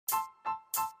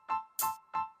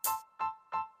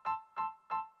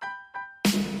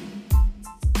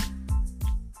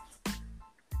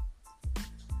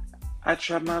I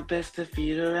try my best to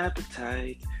feed her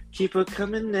appetite. Keep her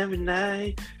coming every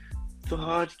night. So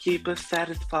hard to keep her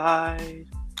satisfied.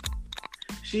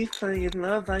 She's playing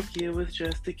love like it was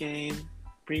just a game.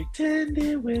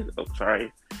 Pretending with. Oh,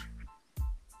 sorry.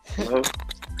 Hello.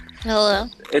 Hello.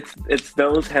 It's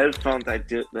those headphones that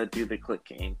do the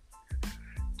clicking.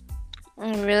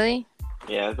 Oh, really?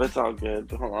 Yeah, but it's all good.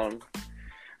 But hold on.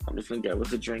 I'm just gonna get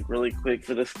us a drink really quick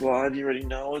for the squad. You already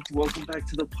know it's welcome back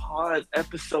to the pod,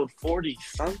 episode 40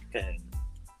 something.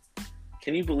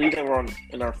 Can you believe that we're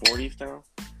in our 40s now?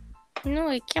 No,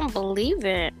 I can't believe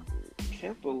it.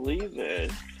 Can't believe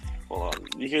it. Hold on.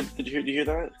 Did you hear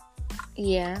that?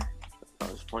 Yeah. I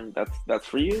was pointing. That's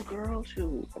for you, girl.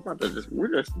 Shoot. I'm about to we're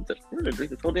gonna drink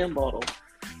this whole damn bottle.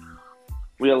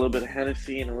 We got a little bit of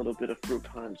Hennessy and a little bit of fruit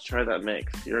punch. Try that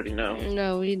mix. You already know.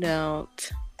 No, we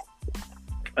don't.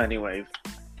 Anyways,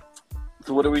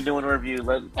 so what are we doing? Review.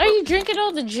 Are you drinking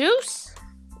all the juice?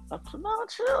 No,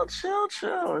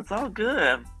 chill. It's all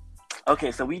good.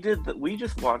 Okay, so we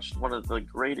just watched one of the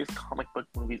greatest comic book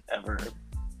movies ever.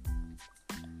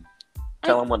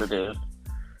 Tell them what it is.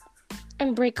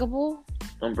 Unbreakable?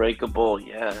 Unbreakable,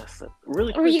 yes.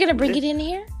 Really. Are you gonna bring it in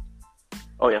here?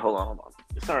 Oh yeah, hold on.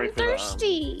 Sorry I'm for that.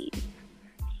 thirsty.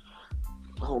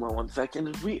 Hold on 1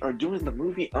 second. We are doing the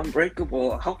movie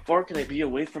Unbreakable. How far can I be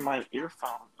away from my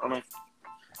earphone?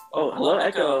 Oh, hello,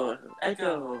 Echo.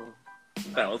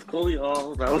 That was cool,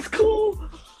 y'all. That was cool.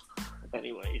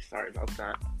 Anyway, sorry about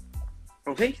that.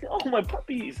 Okay. Oh, my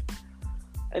puppies.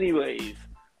 Anyways,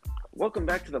 welcome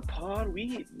back to the pod.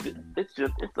 It's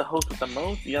the host with the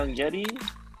most, Young Yeti.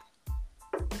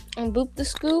 And Boop the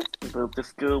Scoop.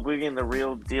 We're getting the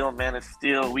real deal, Man of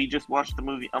Steel. We just watched the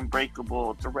movie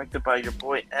Unbreakable, directed by your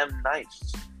boy M. Night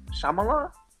Shyamalan.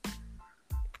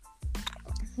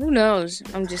 Who knows?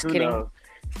 I'm just kidding. Knows?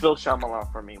 Spell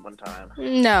Shyamalan for me one time.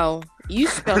 No, you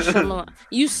spell Shyamalan.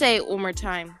 You say it one more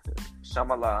time.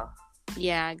 Shyamalan.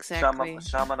 Yeah, exactly.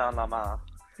 Shyamalan.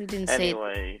 You didn't say it.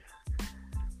 Anyway,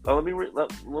 let me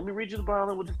read you the bio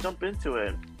and we'll just jump into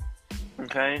it.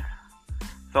 Okay.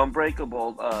 So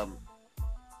Unbreakable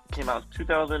came out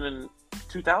 2000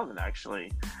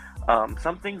 actually.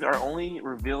 Some things are only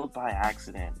revealed by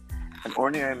accident. An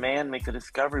ordinary man makes a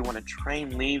discovery when a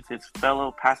train leaves his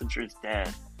fellow passengers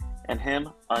dead, and him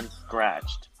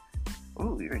unscratched.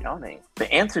 Ooh, you're yawning.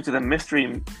 The answer to the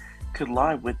mystery could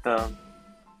lie with the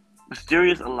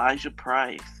mysterious Elijah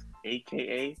Price,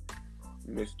 aka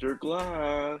Mr.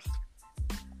 Glass,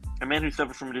 a man who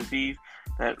suffers from a disease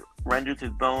that renders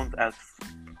his bones as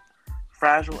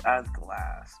fragile as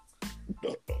glass.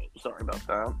 Sorry about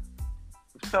that.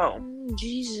 So,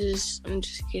 Jesus, I'm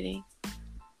just kidding.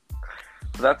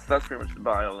 So that's pretty much the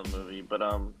bio of the movie. But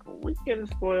we can get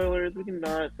into spoilers. We can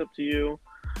not. It's up to you.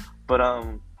 But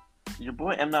your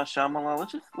boy M. Night Shyamalan.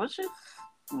 Let's just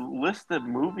list the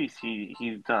movies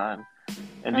he's done.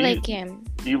 And I like him.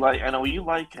 I know you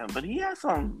like him, but he has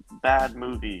some bad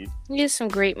movies. He has some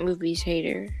great movies,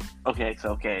 hater. Okay.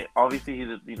 Obviously, he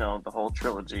did, the whole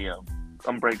trilogy of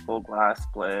Unbreakable, Glass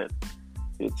Split,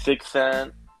 Sixth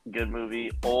Sense, good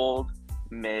movie. Old,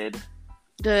 mid,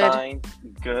 good, fine,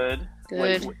 good.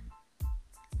 Good. Wait.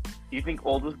 You think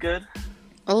Old was good?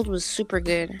 Old was super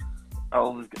good.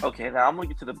 Okay. Now I'm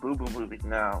looking to the Boo Boo movies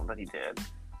now that he did.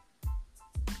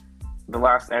 The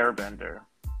Last Airbender.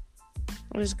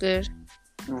 It was good.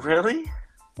 Really?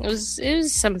 It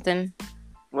was something.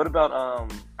 What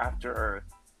about After Earth?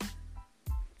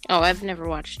 Oh, I've never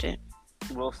watched it.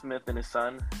 Will Smith and his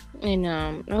son. I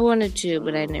know. I wanted to,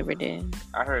 but I never did.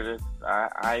 I heard it.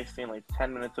 I seen like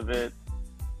 10 minutes of it,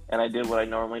 and I did what I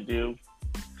normally do.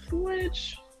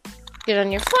 Switch. Get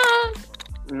on your phone.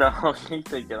 No, you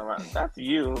say get on my. That's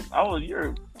you. Oh,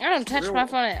 you're. I don't touch my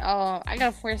phone at all. I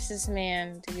gotta force this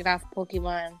man to get off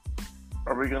Pokemon.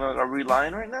 Are we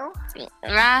lying right now?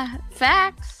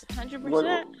 Facts.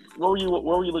 100%. What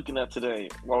were you looking at today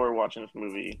while we were watching this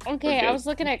movie? Okay, I was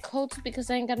looking at coats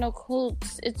because I ain't got no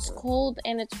coats. It's cold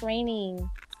and it's raining.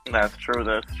 That's true.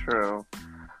 But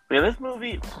yeah, this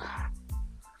movie.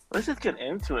 Let's just get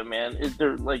into it, man. Is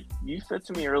there, like you said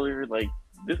to me earlier, like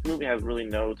this movie has really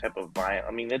no type of violence.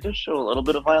 I mean, they just show a little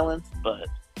bit of violence, but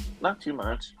not too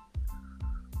much.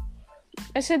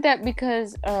 I said that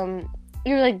because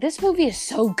you were like, this movie is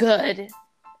so good.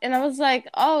 And I was like,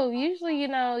 oh, usually, you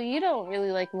don't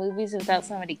really like movies without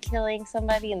somebody killing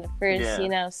somebody in the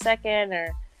first, second,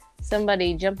 or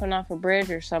somebody jumping off a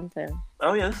bridge or something.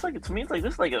 Oh, yeah, to me,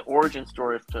 it's like an origin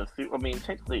story. I mean,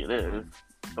 technically it is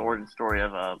the origin story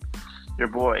of your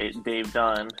boy, Dave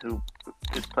Dunn, who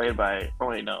is played by, oh,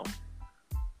 wait, no. Did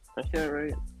I say that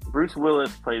right? Bruce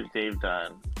Willis plays Dave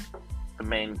Dunn, the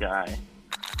main guy.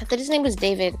 I thought his name was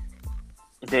David.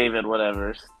 David,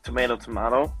 whatever. Tomato.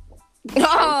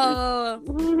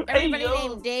 Oh, Hey, everybody yo.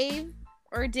 named Dave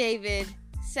or David,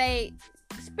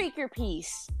 speak your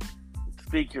piece.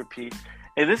 Speak your piece.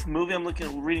 Hey, this movie,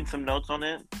 reading some notes on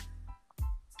it.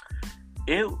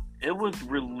 It was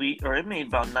released, or it made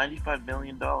about $95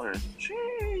 million.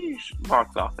 Sheesh.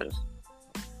 Box office.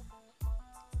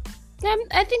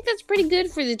 I think that's pretty good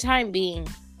for the time being.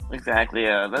 Exactly,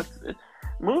 yeah.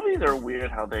 Movies are weird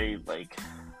how they, like,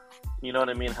 you know what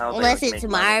I mean? How Unless they, like, it's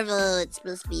make Marvel, money. it's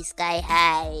supposed to be sky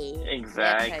high.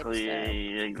 Exactly.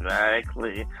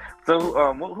 So,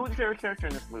 who's your favorite character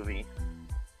in this movie?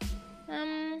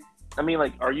 I mean,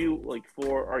 like, are you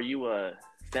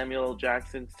Samuel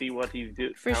Jackson? See what he's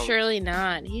doing? For surely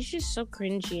not. He's just so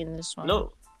cringy in this one.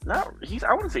 No, I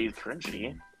wouldn't say he's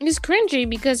cringy. He's cringy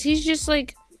because he's just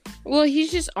like, well,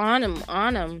 he's just on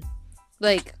him,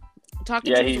 like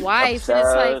talking to his wife,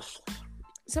 obsessed. And it's like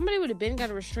somebody would have got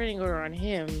a restraining order on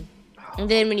him. And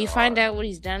then when you find out what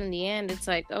he's done in the end, it's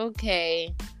like,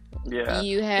 okay, yeah,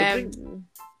 you have.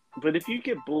 But if you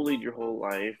get bullied your whole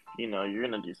life, you know you're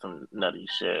gonna do some nutty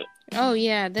shit. Oh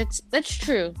yeah, that's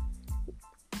true.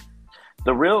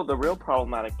 The real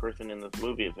problematic person in this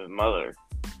movie is his mother.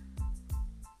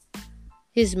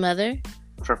 His mother?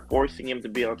 For forcing him to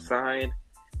be outside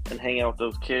and hang out with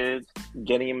those kids,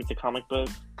 getting him into comic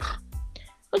books.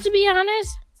 Well, to be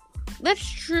honest, that's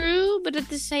true, but at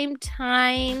the same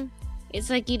time, it's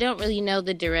like you don't really know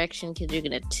the direction kids are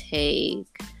gonna take.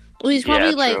 Well, he's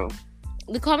probably true.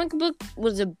 The comic book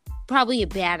was probably a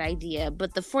bad idea,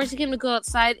 but the forcing him to go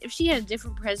outside, if she had a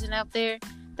different president out there,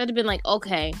 that'd have been like,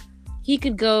 okay, he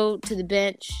could go to the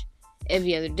bench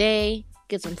every other day,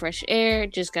 get some fresh air,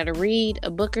 just gotta read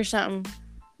a book or something.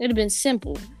 It would have been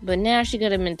simple, but now she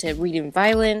got him into reading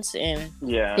violence and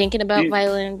thinking about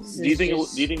violence. Do you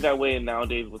think that way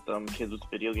nowadays with kids with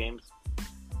video games?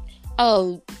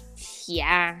 Oh,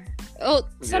 yeah. Oh,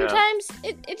 sometimes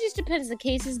it just depends the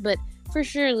cases, but for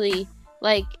surely,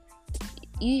 like,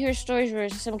 you hear stories where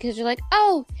some kids are like,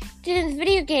 oh, in this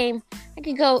video game, I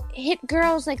could go hit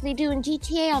girls like they do in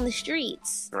GTA on the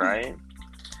streets. Right?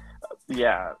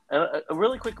 Yeah.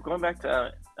 Really quick, going back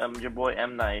to your boy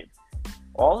M. Night,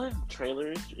 all his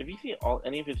trailers, if you see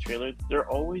any of his trailers, they're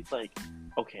always like,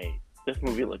 okay, this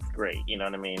movie looks great, you know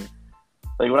what I mean?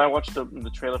 Like, when I watched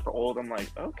the trailer for Old, I'm like,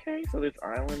 okay, so this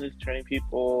island is turning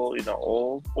people,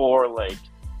 old, or, like,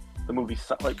 the movie,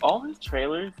 like, all his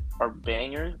trailers are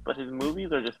bangers, but his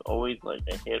movies are just always, like,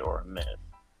 a hit or a miss,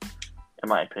 in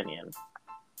my opinion.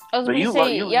 I was going to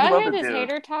say, y'all hear this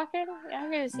hater talking? Y'all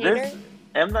hear this hater?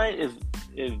 M. Night is,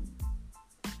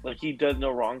 like, he does no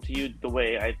wrong to you the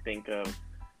way I think of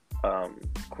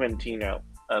Quintino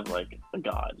as, like, a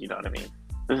god, you know what I mean?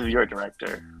 This is your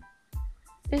director.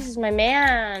 This is my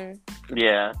man.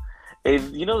 Yeah.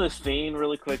 You know the scene,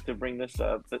 really quick to bring this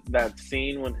up, that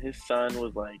scene when his son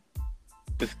was, like,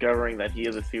 discovering that he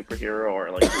is a superhero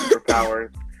or, like,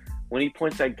 superpowers, when he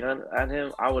points that gun at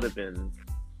him, I would have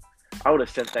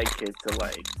sent that kid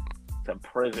to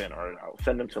prison, or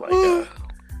send him to,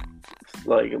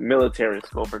 like a military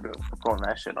school for pulling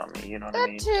that shit on me, you know what I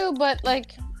mean? That too, but,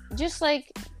 like, just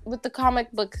like with the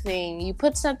comic book thing, you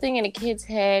put something in a kid's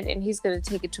head and he's going to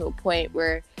take it to a point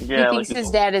where he thinks his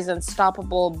dad is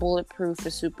unstoppable, bulletproof, a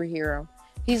superhero.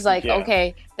 He's like,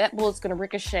 okay, that bullet's going to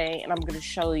ricochet and I'm going to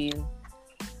show you.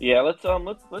 Yeah, let's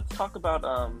talk about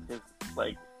his,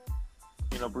 like,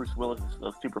 Bruce Willis'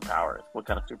 superpowers. What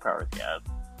kind of superpowers he has.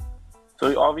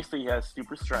 So obviously he has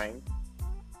super strength.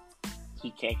 He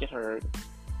can't get hurt,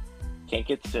 can't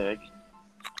get sick.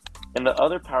 And the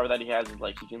other power that he has is,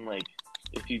 like, he can, like,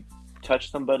 if you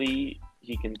touch somebody,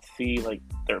 he can see, like,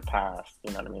 their past,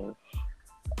 you know what I mean?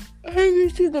 I can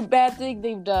see the bad thing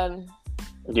they've done.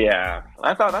 Yeah.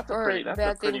 I thought that's a pretty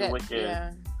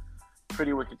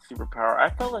wicked superpower. I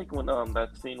felt like when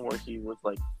that scene where he was,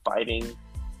 like, fighting,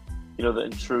 the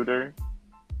intruder,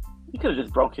 he could have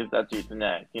just broke that dude's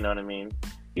neck, you know what I mean?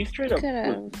 He straight up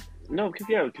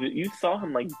because you saw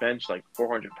him, like, bench, like,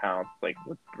 400 pounds, like,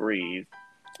 with breeze.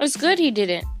 It's good he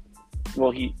didn't.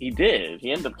 Well, he did.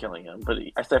 He ended up killing him, but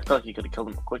I felt like he could have killed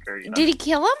him quicker. Did he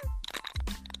kill him?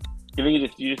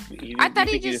 You think I thought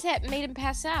he just made him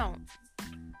pass out.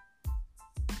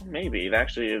 Maybe it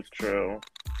actually is true.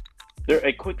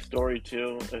 A quick story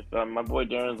too. If my boy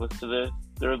Darren listens to this,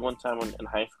 there was one time in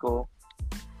high school.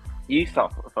 He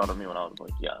thought of me when I was,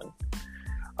 like, young.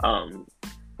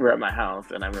 We were at my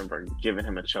house, and I remember giving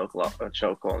him a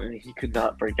chokehold, and he could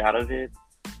not break out of it.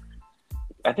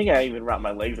 I think I even wrapped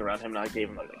my legs around him and I gave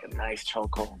him, like, a nice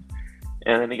chokehold.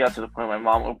 And then he got to the point my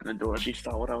mom opened the door and she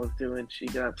saw what I was doing. She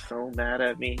got so mad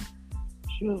at me.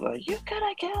 She was like, "You could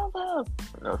have killed him."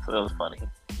 So it was funny.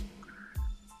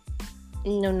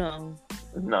 No.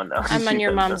 No. I'm on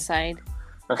your mom's side.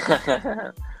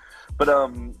 But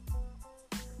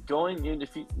going in,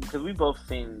 because we both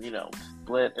seen,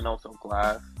 Split and also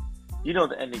Glass. You know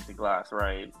the ending to Glass,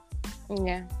 right?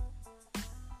 Yeah.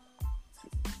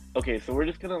 Okay, so we're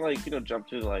just gonna jump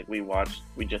to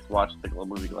we just watched the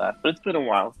movie Glass, but it's been a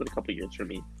while. It's been a couple years for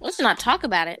me. Let's not talk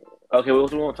about it. Okay, we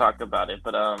won't talk about it,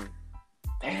 but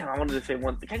damn, I wanted to say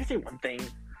one thing. Can I just say one thing?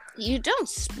 You don't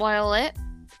spoil it.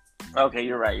 Okay,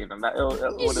 you're right.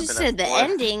 That you just said the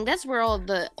ending. That's where all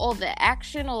the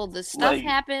action, all the stuff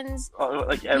happens.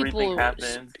 Everything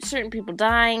happens. Certain people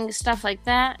dying, stuff like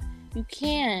that. You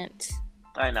can't.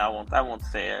 I know. I won't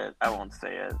say it.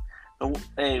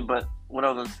 But what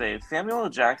I was gonna say is Samuel L.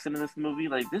 Jackson in this movie,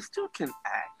 this dude can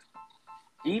act.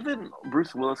 Even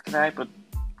Bruce Willis can act, but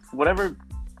whatever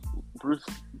Bruce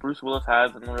Willis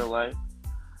has in real life,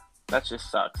 that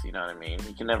just sucks. You know what I mean?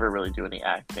 He can never really do any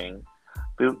acting.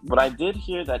 But I did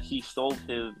hear that he sold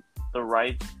the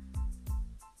rights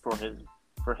for him.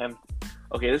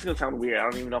 Okay, this is gonna sound weird. I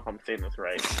don't even know if I'm saying this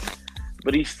right.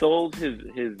 But he sold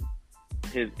his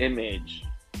image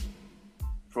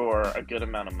for a good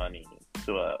amount of money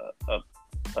to a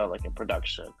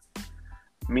production.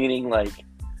 Meaning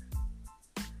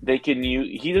they can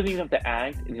he doesn't even have to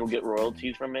act and he'll get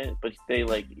royalties from it, but they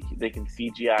can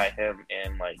CGI him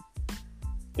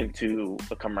into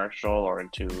a commercial or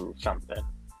into something.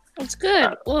 That's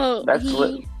good. Well, he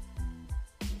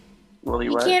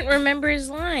what? Can't remember his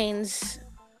lines.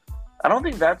 I don't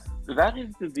think is that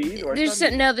his disease? Or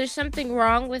there's something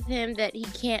wrong with him that he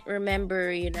can't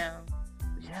remember. Yeah,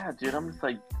 dude. I'm just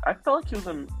I felt like he was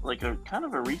in a kind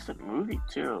of a recent movie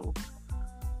too.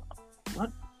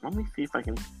 What? Let me see if I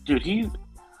can. Dude,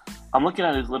 I'm looking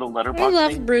at his little letterbox. I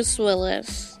love Bruce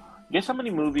Willis. Guess how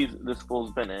many movies this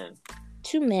fool's been in?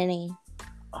 Too many.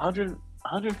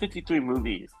 153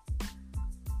 movies.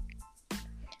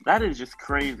 That is just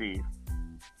crazy.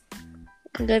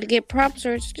 You gotta get props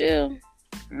or it's due.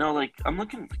 No, I'm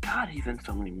looking. God, he's in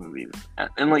so many movies.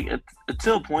 And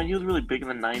to a point, he was really big in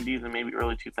the 90s and maybe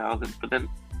early 2000s. But then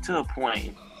to a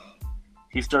point,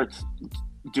 he starts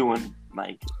doing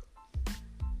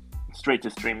straight to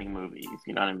streaming movies.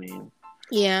 You know what I mean?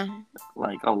 Yeah.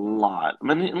 A lot. I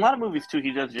mean, in a lot of movies too,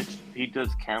 he does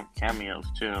cameos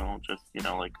too. Just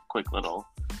quick little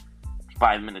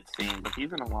 5-minute scene. But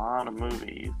he's in a lot of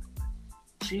movies.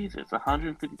 Jesus,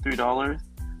 $153.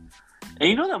 And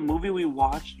you know that movie we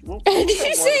watched? Did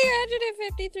you say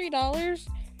 $153?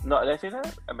 No, did I say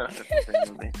that? I meant $153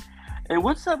 movie. Hey,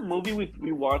 what's that movie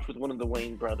we watched with one of the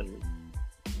Wayne brothers?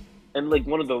 And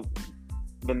one of the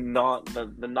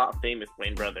not famous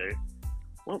Wayne brothers.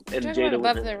 Well, and Jada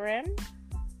Above the Rim?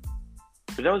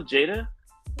 But that was Jada?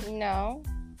 No.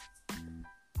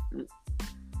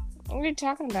 What are you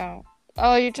talking about?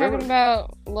 Oh, you're talking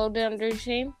about Low Down Dirty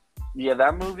Shame? Yeah,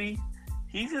 that movie.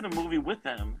 He's in a movie with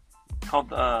them called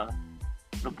The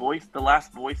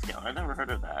Last Boy Scout. I never heard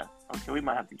of that. Okay, we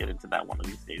might have to get into that one of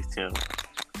these days too.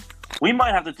 We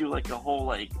might have to do a whole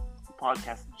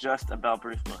podcast just about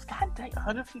Bruce Willis. God dang,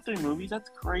 153 movies? That's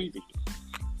crazy.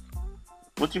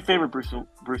 What's your favorite Bruce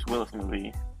Willis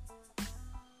movie?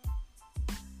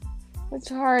 It's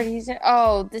hard. He's in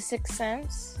The Sixth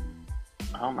Sense.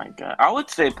 Oh my god. I would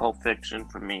say Pulp Fiction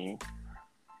for me.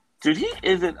 Dude, he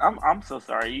isn't. I'm so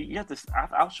sorry. You have to.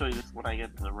 I'll show you this when I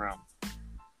get into the room.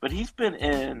 But he's been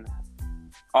in,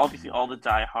 obviously, all the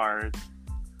Die Hards.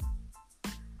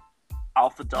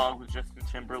 Alpha Dog with Justin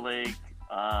Timberlake.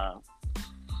 Some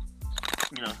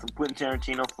Quentin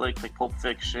Tarantino flicks like Pulp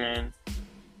Fiction.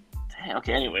 Damn.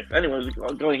 Okay. Anyways,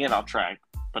 going in off track.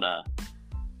 But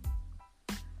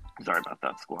sorry about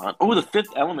that, squad. Oh, The Fifth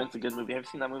Element's a good movie. Have you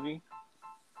seen that movie?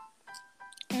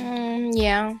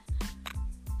 Yeah.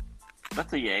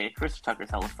 That's a yay. Chris Tucker's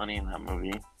hella funny in that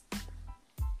movie.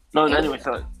 No, anyway,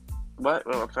 so what?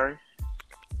 Oh, I'm sorry.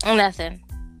 Nothing.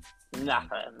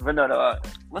 But no.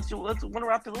 Let's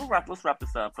wrap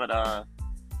this up. But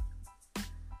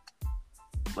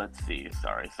let's see.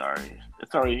 Sorry,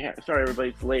 everybody.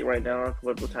 It's late right now.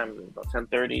 What time is it? About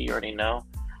 10:30. You already know.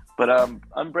 But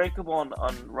Unbreakable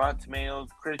on Rotten Tomatoes,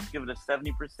 critics give it a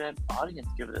 70%. Audience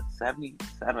give it a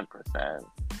 77%.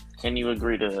 Can you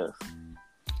agree to this?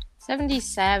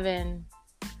 77.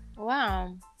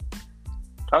 Wow.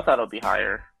 I thought it would be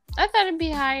higher. I thought it'd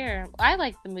be higher. I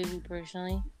like the movie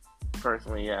personally.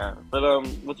 Personally, yeah. But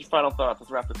what's your final thoughts?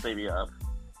 Let's wrap this baby up.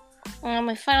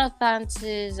 My final thoughts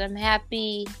is I'm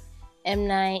happy M.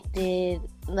 Night did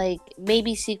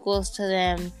baby sequels to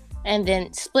them, and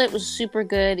then Split was super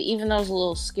good. Even though I was a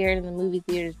little scared in the movie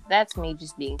theaters, that's me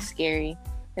just being scary.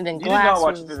 And then Glass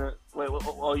Wait,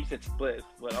 well, you said Split,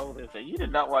 but I was gonna say you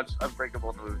did not watch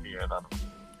Unbreakable in the movie theater.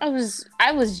 I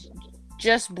was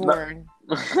just born.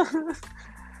 Oh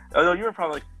no, you were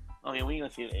probably like, oh yeah, we ain't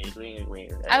gonna see an age. We ain't gonna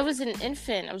age. I was an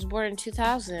infant. I was born in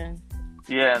 2000.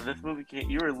 Yeah, this movie came.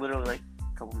 You were literally like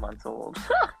a couple months old.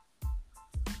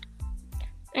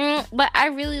 But I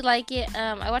really like it.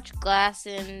 I watched Glass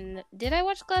in. Did I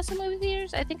watch Glass in movie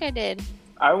theaters? I think I did.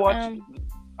 I watched.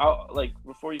 Like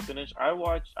before you finish, I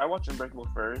watched Unbreakable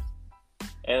first,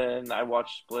 and I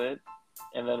watched Split,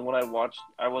 and then when I was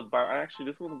actually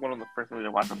this was one of the first movies I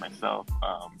watched by myself.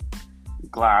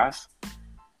 Glass,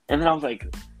 and then I was like,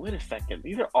 wait a second,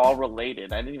 these are all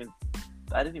related. I didn't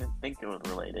even think it was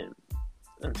related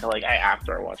until like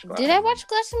after I watched Glass. Did I watch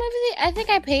Glass in movie? I think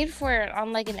I paid for it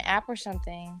on like an app or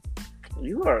something.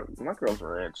 My girl's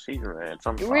rich. She's rich.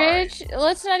 I'm sorry. Rich?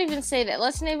 Let's not even say that.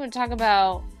 Let's not even talk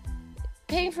about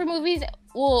paying for movies.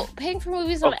 Well, paying for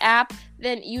movies on an app,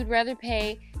 then you'd rather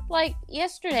pay. Like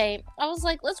yesterday, I was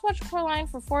like, let's watch Coraline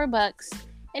for $4,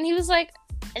 and he was like,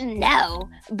 no,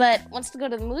 but wants to go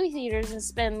to the movie theaters and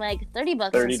spend like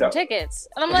 $30 on some tickets.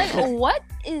 And I'm like, what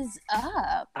is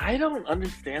up? I don't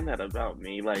understand that about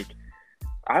me. Like,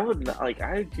 I do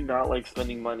not like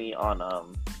spending money on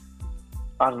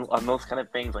those kind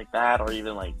of things like that, or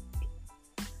even like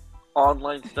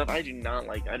online stuff. I do not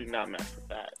mess with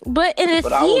that. But in a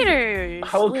theater,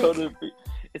 I will go to.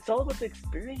 It's all about the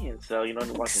experience, though. You know,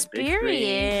 watching big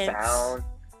screen, sound.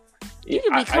 You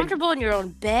can be comfortable in your own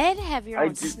bed, have your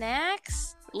own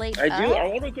snacks, late up. I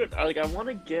want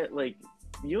to get like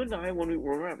you and I when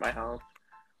we're at my house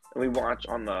and we watch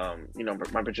on the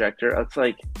my projector. It's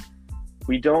like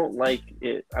we don't like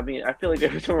it. I mean, I feel like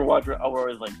every time we're watching, we're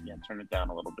always like, yeah, turn it down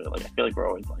a little bit. Like I feel like we're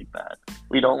always like that.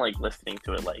 We don't like listening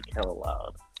to it like hella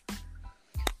loud.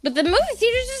 But the movie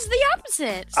theaters is the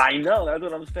opposite. I know, that's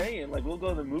what I'm saying. Like we'll go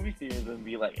to the movie theaters and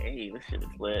be like, hey, this shit is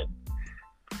lit.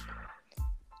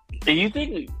 Do you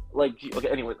think like okay?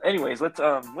 Anyways, let's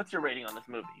what's your rating on this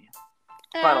movie?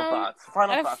 Final thoughts.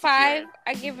 Final thoughts. 5,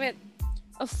 I give it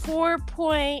a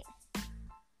 4.6.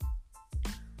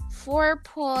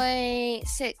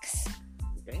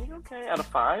 Okay, out of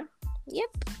 5.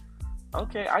 Yep.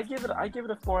 Okay, I give it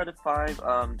a 4 out of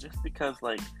 5. Just because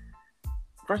like,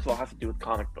 first of all, it has to do with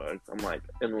comic books. I'm like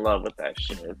in love with that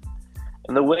shit,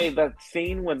 and the way that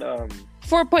scene when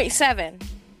 4.7.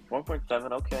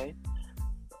 4.7. Okay.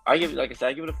 I give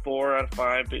it a 4 out of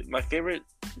 5. But my favorite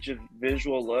just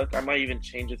visual look, I might even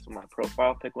change this to my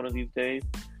profile pic one of these days,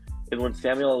 is when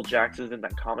Samuel L. Jackson's in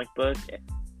that comic book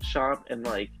shop and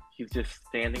like he's just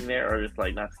standing there, or just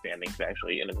like not standing, but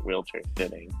actually in a wheelchair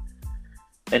sitting,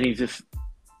 and he's just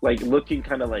like looking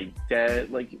kind of like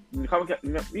dead, like in the comic,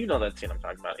 you know that scene I'm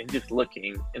talking about. And he's just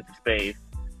looking into space,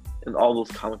 and all those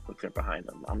comic books are behind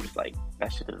him. I'm just like,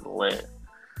 that shit is lit.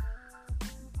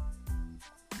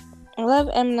 I love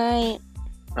M. Night.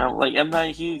 Like M.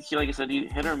 Night, he like I said, he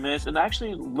hit or miss. And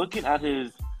actually, looking at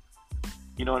his,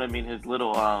 you know what I mean, his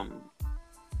little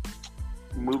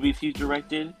movies he's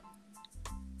directed,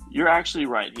 you're actually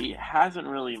right. He hasn't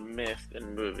really missed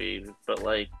in movies, but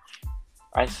like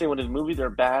I say, when his movies are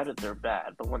bad, they're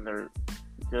bad. But when they're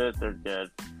good, they're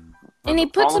good. And he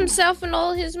puts himself in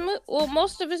all his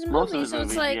most of his movies. So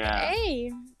it's like,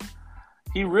 hey,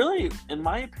 he really, in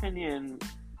my opinion.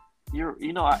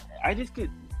 I just get.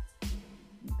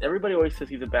 Everybody always says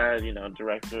he's a bad,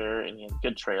 director, and he has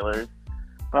good trailers.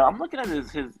 But I'm looking at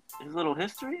his little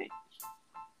history.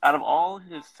 Out of all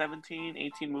his 17,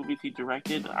 18 movies he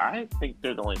directed, I think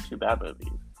there's only 2 bad movies.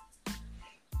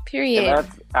 Period. And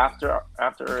that's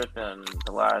After Earth and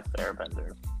The Last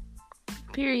Airbender.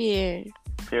 Period.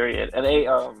 And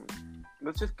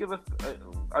let's just give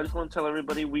I just want to tell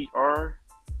everybody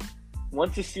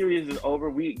once the series is over,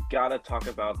 we gotta talk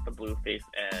about the Blueface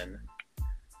and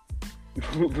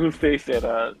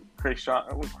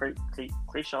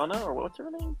Krayshana, or what's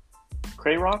her name?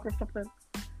 Krayrock or something?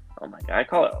 Oh my god, I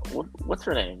call it, what's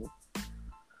her name?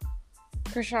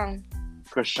 Krishan.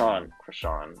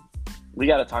 We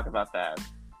gotta talk about that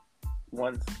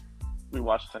once we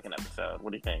watch the second episode.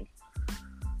 What do you think?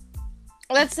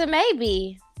 That's a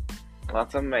maybe.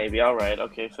 That's a maybe. All right.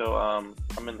 Okay. So I'm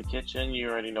in the kitchen. You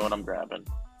already know what I'm grabbing.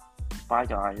 Bye,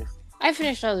 guys. I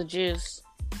finished all the juice.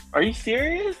 Are you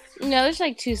serious? No, there's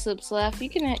like 2 sips left. You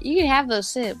can have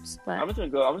those sips, but I'm just gonna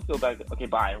go back. Okay.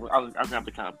 Bye. I'll grab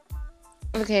the cup.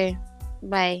 Okay.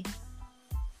 Bye.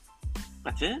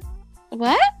 That's it.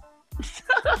 What?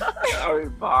 All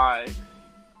right. Bye.